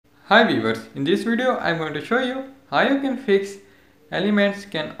Hi viewers, in this video I am going to show you how you can fix elements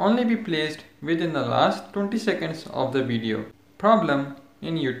can only be placed within the last 20 seconds of the video. Problem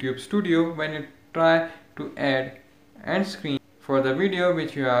in YouTube Studio when you try to add end screen for the video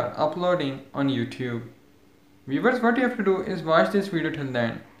which you are uploading on YouTube. Viewers, what you have to do is watch this video till the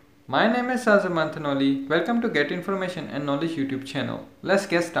end. My name is Manthanoli. Welcome to Get Information and Knowledge YouTube channel. Let's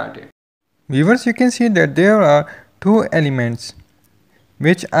get started. Viewers, you can see that there are two elements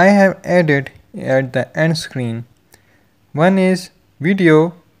which I have added at the end screen. One is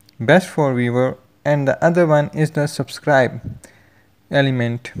video best for viewer and the other one is the subscribe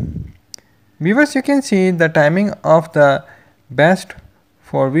element. Viewers, you can see the timing of the best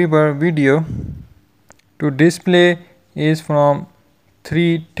for viewer video to display is from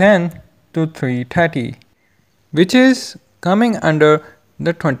 3:10 to 3:30, which is coming under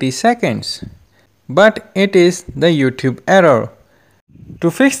the 20 seconds, but it is the YouTube error. To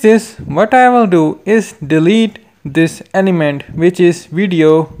fix this, what I will do is delete this element which is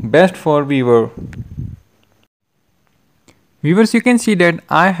video best for viewer. Viewers, you can see that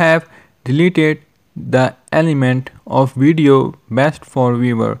I have deleted the element of video best for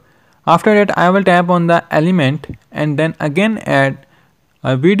viewer. After that, I will tap on the element and then again add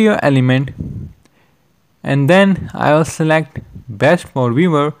a video element, and then I will select best for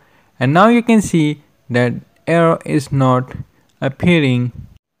viewer, and now you can see that error is not appearing.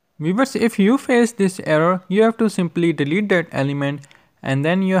 Viewers, if you face this error, you have to simply delete that element and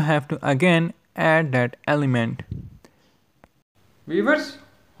then you have to again add that element. Viewers,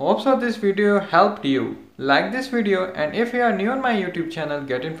 hope so this video helped you. Like this video, and if you are new on my YouTube channel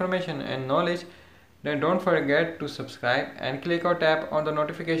Get Information and Knowledge, then don't forget to subscribe and click or tap on the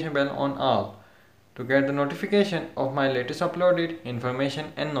notification bell on all to get the notification of my latest uploaded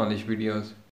information and knowledge videos.